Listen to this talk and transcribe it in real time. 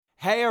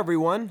Hey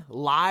everyone,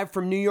 live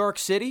from New York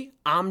City,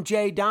 I'm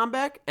Jay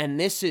Dombeck, and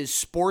this is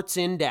Sports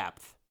in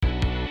Depth.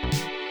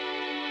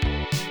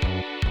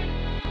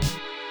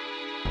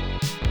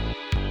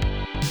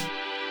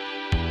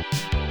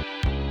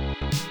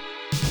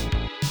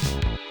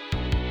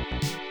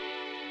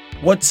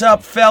 What's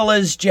up,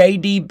 fellas?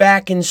 JD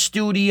back in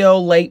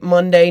studio late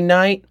Monday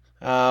night.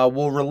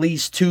 We'll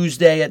release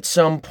Tuesday at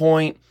some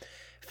point.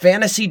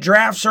 Fantasy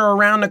drafts are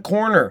around the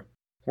corner.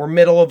 We're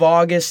middle of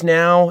August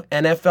now.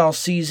 NFL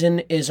season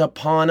is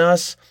upon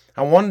us.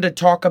 I wanted to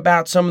talk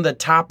about some of the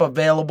top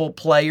available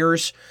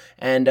players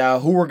and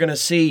who we're going to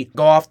see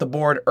go off the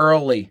board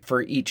early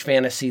for each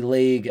fantasy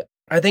league.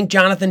 I think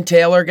Jonathan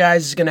Taylor,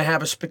 guys, is going to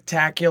have a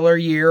spectacular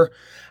year.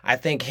 I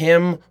think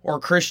him or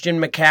Christian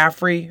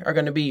McCaffrey are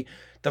going to be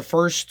the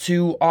first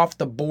two off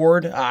the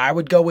board. I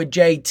would go with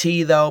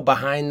JT, though,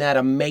 behind that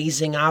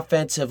amazing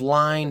offensive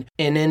line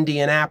in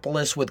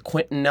Indianapolis with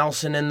Quentin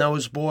Nelson and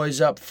those boys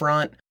up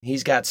front.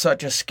 He's got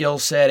such a skill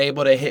set,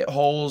 able to hit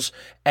holes,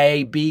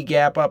 A, B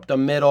gap up the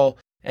middle,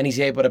 and he's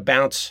able to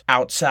bounce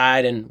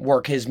outside and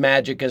work his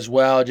magic as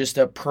well. Just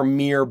a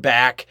premier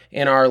back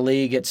in our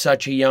league at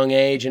such a young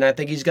age, and I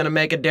think he's going to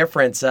make a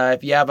difference.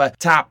 If you have a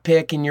top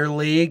pick in your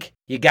league,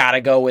 you got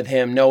to go with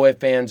him. No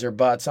ifs, ands, or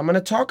buts. I'm going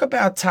to talk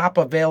about top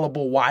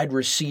available wide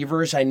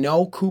receivers. I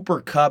know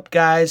Cooper Kupp,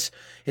 guys,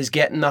 is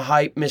getting the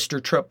hype,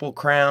 Mr. Triple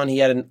Crown. He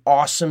had an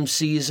awesome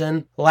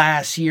season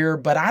last year,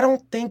 but I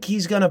don't think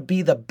he's going to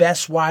be the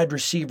best wide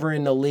receiver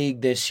in the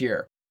league this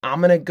year.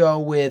 I'm going to go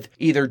with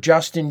either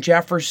Justin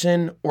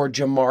Jefferson or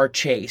Ja'Marr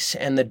Chase.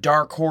 And the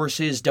dark horse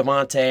is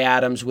Davante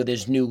Adams with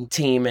his new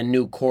team and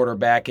new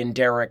quarterback in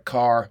Derek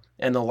Carr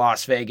and the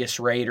Las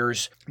Vegas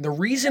Raiders. The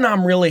reason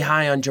I'm really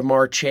high on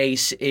Ja'Marr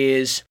Chase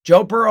is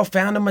Joe Burrow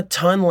found him a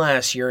ton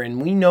last year,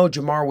 and we know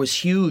Ja'Marr was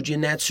huge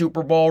in that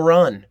Super Bowl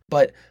run.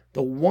 But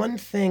the one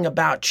thing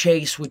about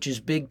Chase, which is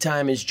big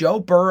time, is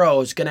Joe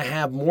Burrow is going to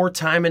have more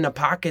time in the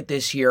pocket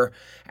this year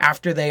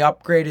after they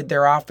upgraded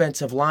their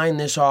offensive line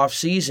this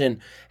offseason.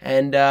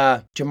 And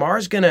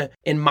Ja'Marr's going to,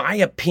 in my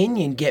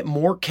opinion, get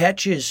more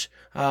catches,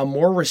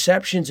 more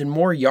receptions, and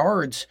more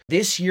yards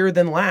this year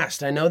than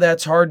last. I know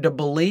that's hard to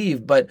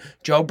believe, but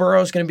Joe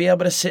Burrow is going to be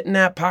able to sit in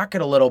that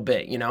pocket a little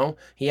bit, you know.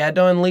 He had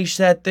to unleash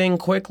that thing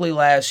quickly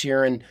last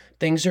year, and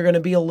things are going to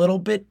be a little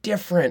bit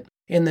different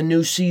in the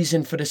new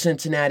season for the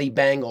Cincinnati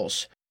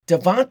Bengals.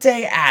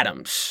 Davante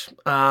Adams.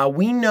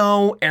 We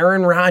know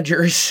Aaron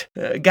Rodgers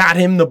got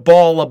him the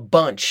ball a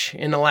bunch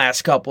in the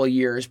last couple of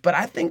years, but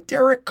I think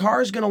Derek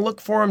Carr is going to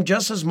look for him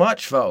just as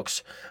much,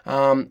 folks.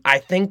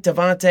 I think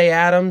Davante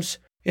Adams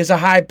is a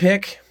high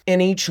pick in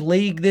each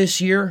league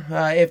this year.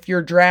 If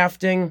you're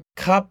drafting,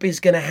 Kupp is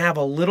going to have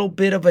a little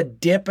bit of a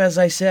dip, as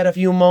I said a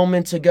few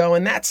moments ago,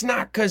 and that's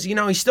not because,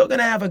 he's still going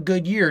to have a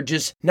good year,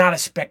 just not a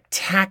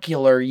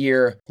spectacular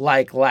year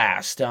like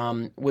last.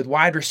 With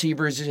wide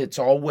receivers, it's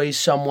always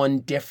someone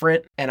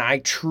different, and I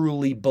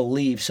truly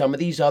believe some of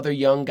these other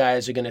young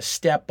guys are going to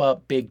step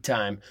up big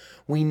time.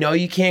 We know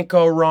you can't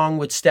go wrong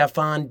with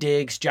Stephon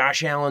Diggs.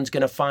 Josh Allen's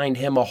going to find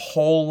him a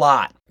whole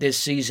lot this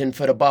season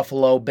for the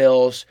Buffalo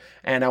Bills.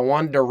 And I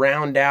wanted to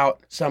round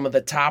out some of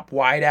the top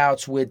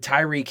wideouts with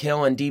Tyreek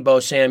Hill and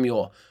Deebo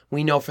Samuel.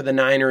 We know for the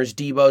Niners,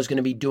 Deebo's going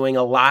to be doing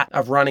a lot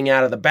of running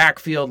out of the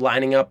backfield,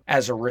 lining up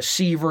as a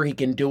receiver. He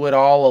can do it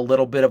all, a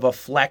little bit of a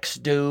flex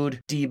dude.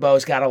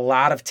 Deebo's got a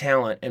lot of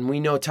talent. And we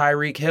know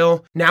Tyreek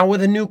Hill, now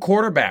with a new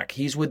quarterback.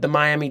 He's with the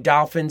Miami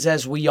Dolphins,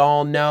 as we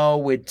all know,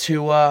 with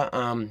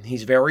Tua.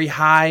 He's very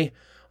high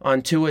on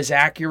Tua's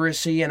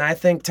accuracy, and I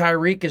think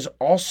Tyreek is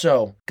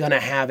also going to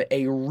have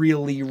a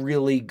really,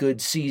 really good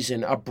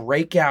season, a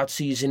breakout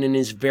season in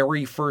his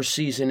very first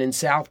season in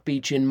South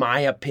Beach, in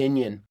my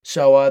opinion.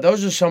 So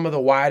those are some of the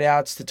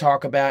wideouts to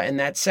talk about. And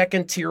that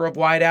second tier of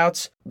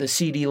wideouts, the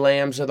CeeDee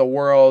Lambs of the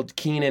world,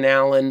 Keenan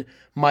Allen,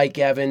 Mike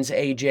Evans,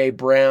 A.J.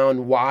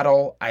 Brown,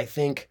 Waddle, I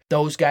think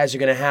those guys are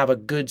going to have a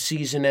good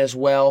season as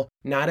well.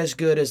 Not as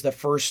good as the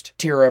first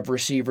tier of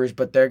receivers,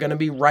 but they're going to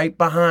be right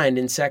behind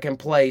in second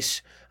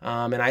place.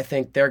 And I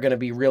think they're going to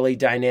be really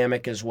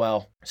dynamic as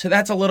well. So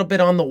that's a little bit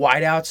on the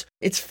wideouts.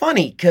 It's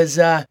funny because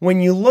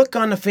when you look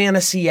on the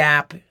fantasy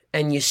app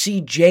and you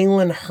see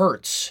Jalen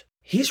Hurts,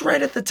 he's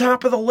right at the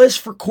top of the list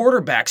for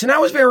quarterbacks. And I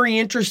was very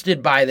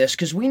interested by this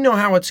because we know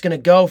how it's going to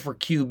go for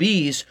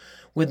QBs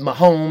with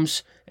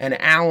Mahomes and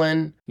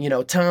Allen.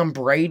 Tom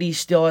Brady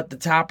still at the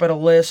top of the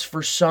list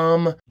for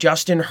some.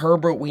 Justin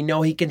Herbert, we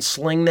know he can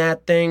sling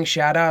that thing.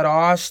 Shout out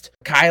Ost.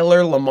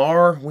 Kyler,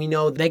 Lamar, we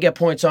know they get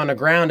points on the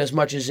ground as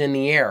much as in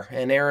the air.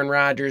 And Aaron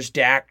Rodgers,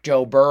 Dak,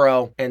 Joe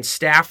Burrow, and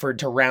Stafford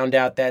to round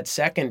out that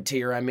second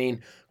tier. I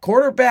mean,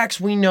 quarterbacks,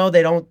 we know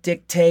they don't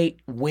dictate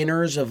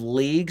winners of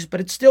leagues,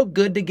 but it's still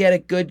good to get a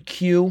good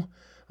cue.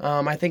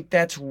 I think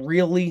that's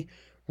really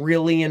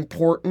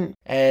important.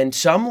 And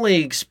some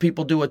leagues,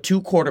 people do a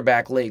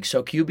 2-quarterback league.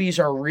 So QBs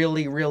are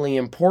really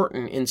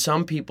important in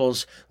some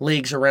people's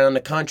leagues around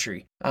the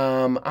country.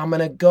 I'm going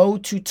to go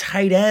to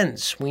tight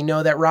ends. We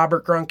know that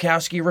Robert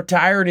Gronkowski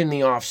retired in the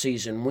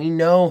offseason. We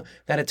know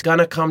that it's going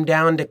to come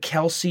down to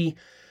Kelsey,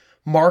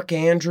 Mark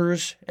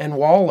Andrews, and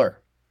Waller.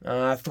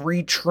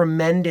 Three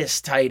tremendous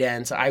tight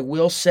ends. I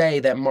will say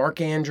that Mark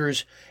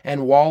Andrews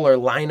and Waller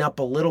line up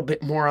a little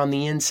bit more on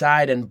the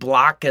inside and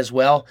block as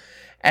well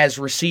as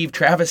receive.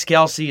 Travis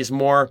Kelce is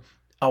more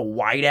a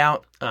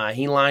wideout.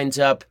 He lines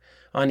up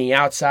on the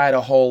outside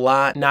a whole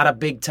lot. Not a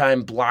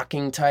big-time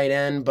blocking tight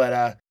end,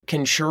 but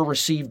can sure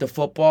receive the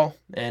football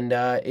and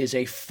is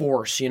a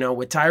force.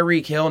 With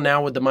Tyreek Hill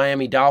now with the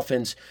Miami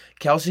Dolphins,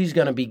 Kelce's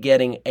going to be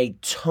getting a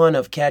ton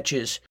of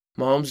catches.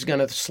 Mahomes is going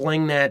to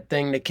sling that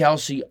thing to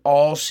Kelce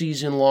all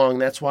season long.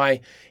 That's why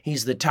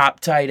he's the top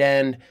tight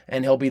end,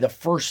 and he'll be the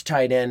first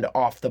tight end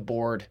off the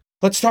board.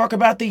 Let's talk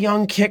about the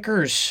young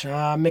kickers.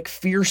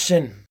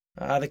 McPherson,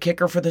 the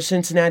kicker for the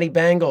Cincinnati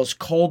Bengals,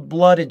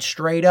 cold-blooded,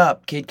 straight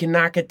up. Kid can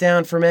knock it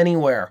down from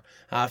anywhere.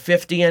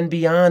 50 and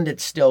beyond,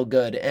 it's still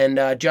good.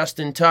 And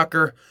Justin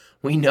Tucker,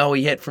 we know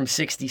he hit from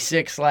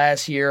 66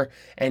 last year.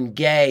 And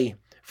Gay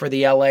for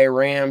the LA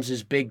Rams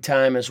is big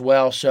time as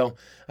well. So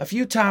a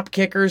few top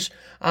kickers.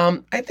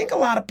 I think a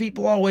lot of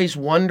people always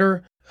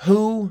wonder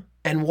who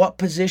and what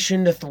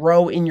position to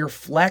throw in your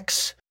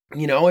flex.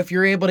 If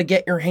you're able to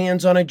get your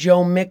hands on a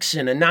Joe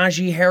Mixon, a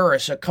Najee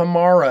Harris, a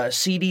Kamara, a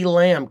CeeDee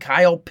Lamb,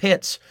 Kyle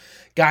Pitts,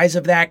 guys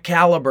of that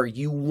caliber,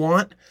 you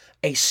want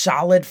a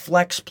solid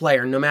flex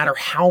player, no matter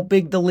how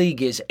big the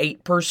league is,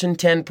 8-person,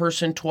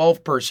 10-person,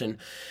 12-person.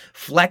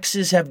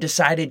 Flexes have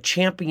decided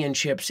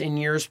championships in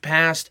years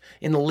past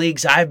in the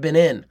leagues I've been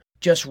in.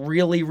 Just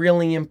really,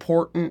 really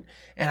important.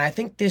 And I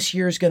think this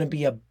year is going to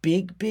be a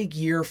big, big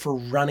year for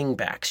running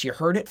backs. You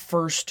heard it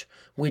first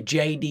with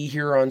JD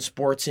here on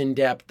Sports In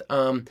Depth.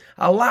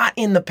 A lot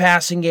in the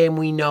passing game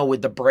we know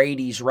with the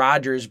Bradys,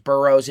 Rodgers,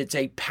 Burrows. It's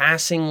a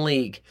passing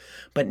league.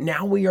 But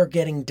now we are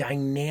getting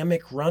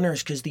dynamic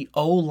runners because the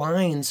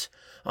O-lines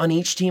on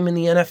each team in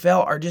the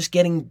NFL are just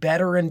getting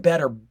better and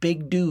better.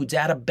 Big dudes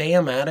out of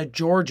Bama, out of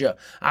Georgia,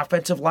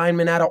 offensive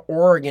linemen out of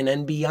Oregon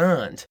and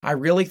beyond. I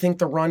really think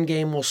the run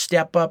game will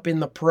step up in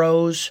the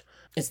pros.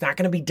 It's not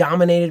going to be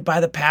dominated by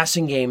the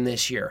passing game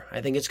this year.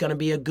 I think it's going to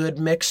be a good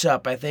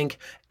mix-up. I think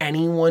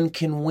anyone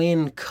can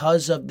win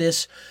because of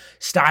this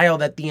style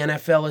that the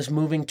NFL is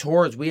moving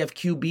towards. We have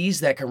QBs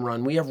that can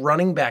run. We have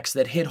running backs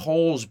that hit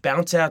holes,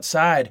 bounce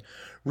outside,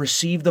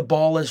 receive the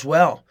ball as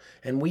well.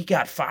 And we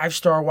got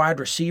 5-star wide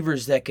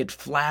receivers that could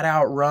flat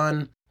out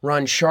run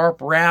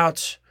sharp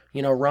routes,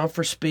 run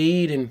for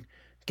speed and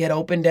get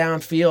open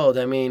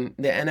downfield. I mean,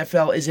 the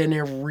NFL is in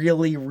a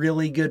really,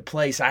 really good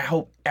place. I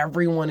hope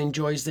everyone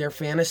enjoys their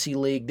fantasy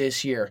league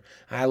this year.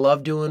 I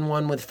love doing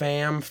one with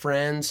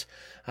friends.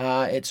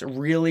 It's a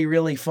really,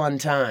 really fun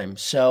time.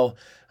 So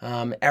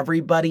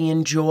everybody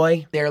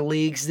enjoy their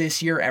leagues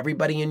this year.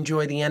 Everybody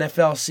enjoy the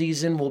NFL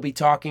season. We'll be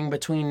talking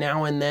between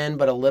now and then,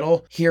 but a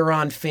little here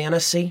on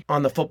fantasy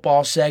on the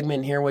football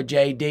segment here with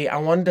JD. I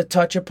wanted to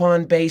touch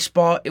upon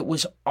baseball. It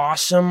was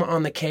awesome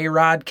on the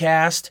K-Rod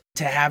cast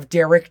to have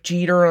Derek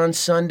Jeter on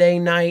Sunday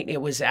night. It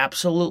was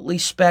absolutely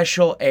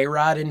special.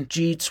 A-Rod and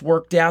Jeets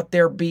worked out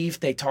their beef.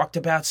 They talked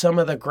about some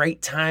of the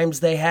great times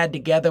they had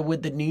together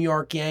with the New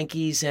York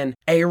Yankees, and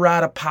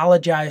A-Rod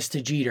apologized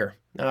to Jeter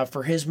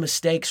for his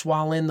mistakes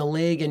while in the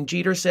league. And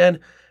Jeter said,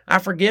 I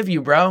forgive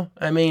you, bro.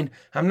 I mean,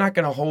 I'm not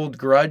going to hold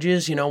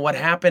grudges. What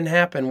happened,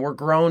 happened. We're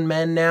grown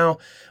men now.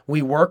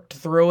 We worked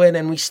through it,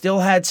 and we still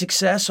had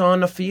success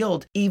on the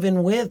field,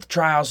 even with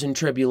trials and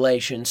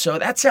tribulations. So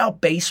that's how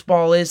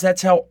baseball is.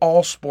 That's how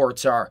all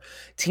sports are.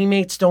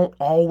 Teammates don't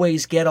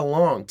always get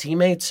along.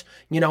 Teammates,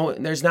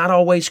 there's not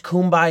always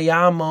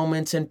kumbaya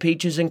moments and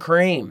peaches and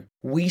cream.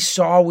 We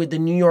saw with the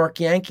New York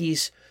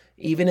Yankees,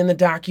 even in the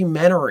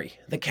documentary,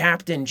 the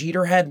captain,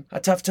 Jeter, had a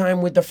tough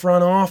time with the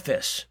front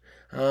office.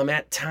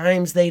 At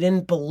times, they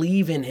didn't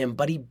believe in him,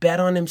 but he bet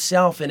on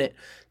himself, and it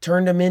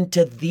turned him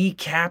into the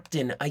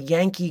captain, a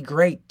Yankee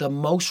great, the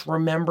most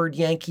remembered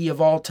Yankee of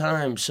all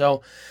time.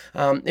 So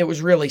it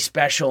was really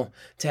special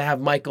to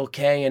have Michael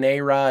Kay and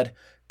A-Rod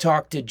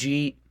talk to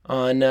Jeet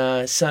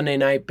on Sunday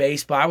Night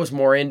Baseball. I was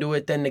more into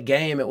it than the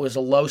game. It was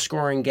a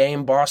low-scoring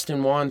game.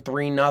 Boston won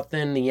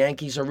 3-0. The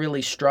Yankees are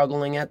really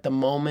struggling at the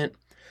moment.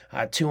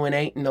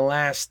 2-8 in the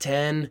last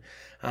 10.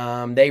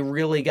 They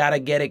really got to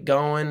get it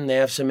going. They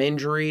have some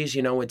injuries,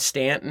 with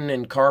Stanton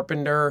and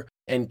Carpenter,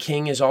 and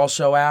King is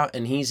also out,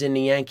 and he's in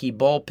the Yankee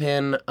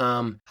bullpen.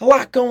 A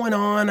lot going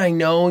on. I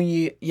know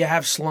you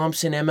have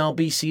slumps in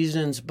MLB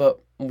seasons, but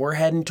we're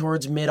heading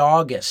towards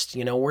mid-August.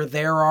 We're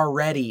there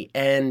already,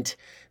 and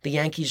the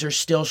Yankees are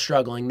still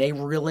struggling. They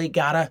really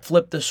got to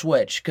flip the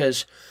switch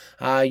because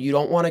you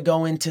don't want to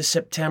go into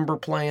September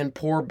playing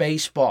poor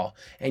baseball,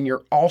 and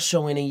you're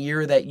also in a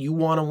year that you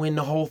want to win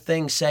the whole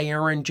thing. Say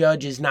Aaron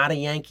Judge is not a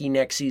Yankee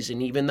next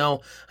season, even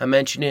though I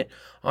mentioned it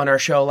on our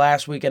show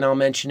last week, and I'll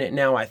mention it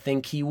now. I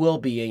think he will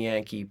be a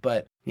Yankee,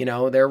 but,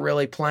 they're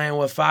really playing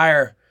with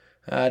fire,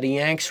 the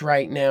Yanks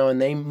right now,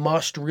 and they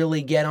must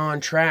really get on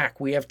track.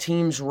 We have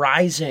teams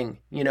rising,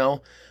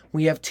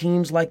 We have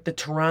teams like the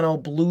Toronto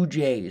Blue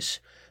Jays,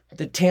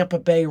 the Tampa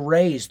Bay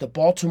Rays, the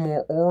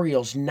Baltimore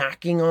Orioles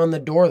knocking on the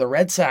door. The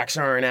Red Sox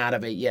aren't out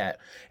of it yet.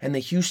 And the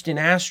Houston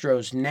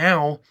Astros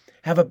now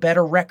have a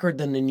better record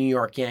than the New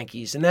York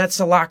Yankees. And that's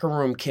a locker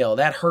room kill.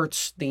 That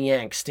hurts the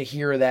Yanks to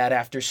hear that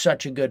after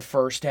such a good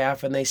first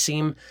half, and they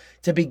seem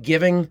to be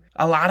giving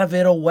a lot of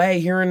it away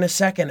here in the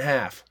second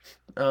half.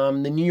 The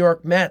New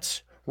York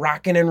Mets,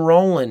 rocking and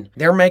rolling.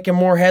 They're making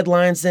more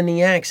headlines than the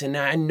Yanks, and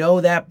I know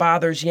that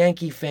bothers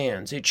Yankee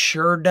fans. It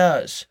sure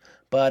does.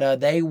 But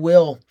they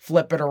will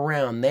flip it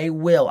around. They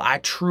will. I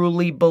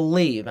truly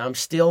believe. I'm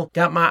still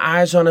got my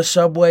eyes on a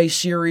Subway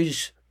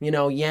Series.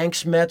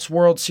 Yanks-Mets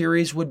World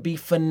Series would be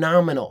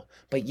phenomenal.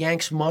 But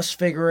Yanks must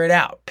figure it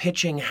out.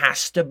 Pitching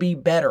has to be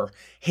better.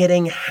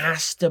 Hitting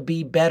has to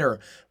be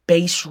better.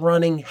 Base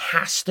running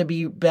has to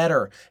be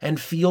better. And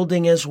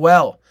fielding as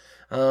well.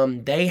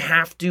 They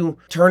have to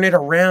turn it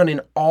around in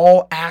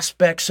all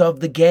aspects of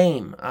the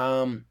game.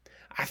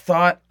 I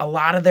thought a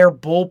lot of their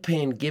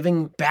bullpen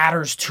giving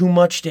batters too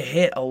much to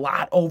hit, a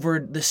lot over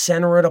the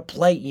center of the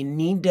plate. You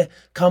need to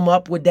come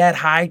up with that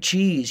high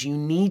cheese. You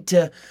need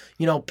to,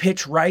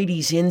 pitch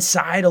righties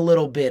inside a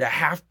little bit, a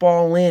half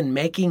ball in,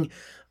 making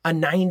a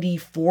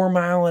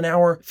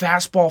 94-mile-an-hour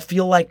fastball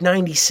feel like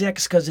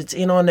 96 because it's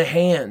in on the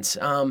hands.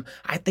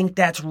 I think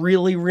that's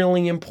really,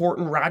 really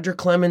important. Roger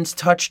Clemens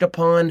touched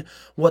upon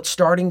what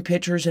starting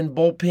pitchers and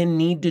bullpen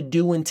need to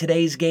do in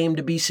today's game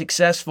to be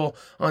successful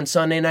on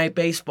Sunday Night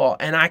Baseball,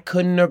 and I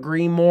couldn't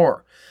agree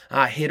more.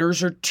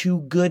 Hitters are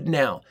too good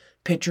now.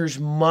 Pitchers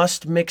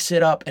must mix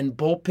it up, and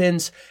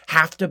bullpens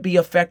have to be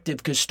effective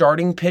because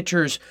starting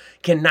pitchers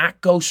cannot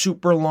go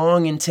super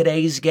long in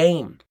today's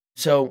game.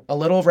 So a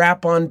little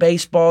wrap on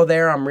baseball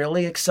there. I'm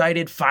really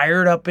excited,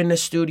 fired up in the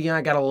studio.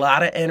 I got a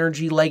lot of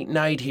energy late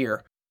night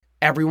here.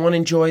 Everyone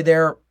enjoy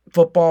their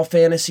football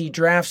fantasy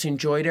drafts.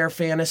 Enjoy their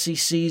fantasy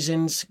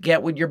seasons.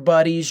 Get with your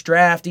buddies,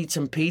 draft, eat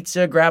some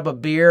pizza, grab a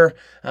beer.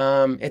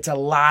 It's a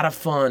lot of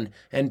fun.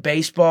 And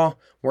baseball,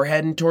 we're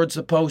heading towards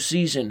the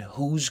postseason.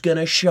 Who's going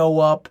to show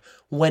up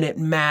when it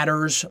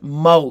matters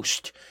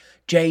most?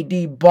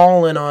 JD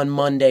balling on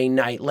Monday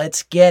night.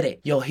 Let's get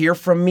it. You'll hear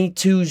from me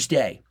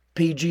Tuesday.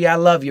 PG, I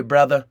love you,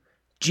 brother.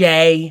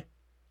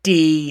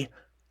 JD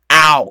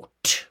out.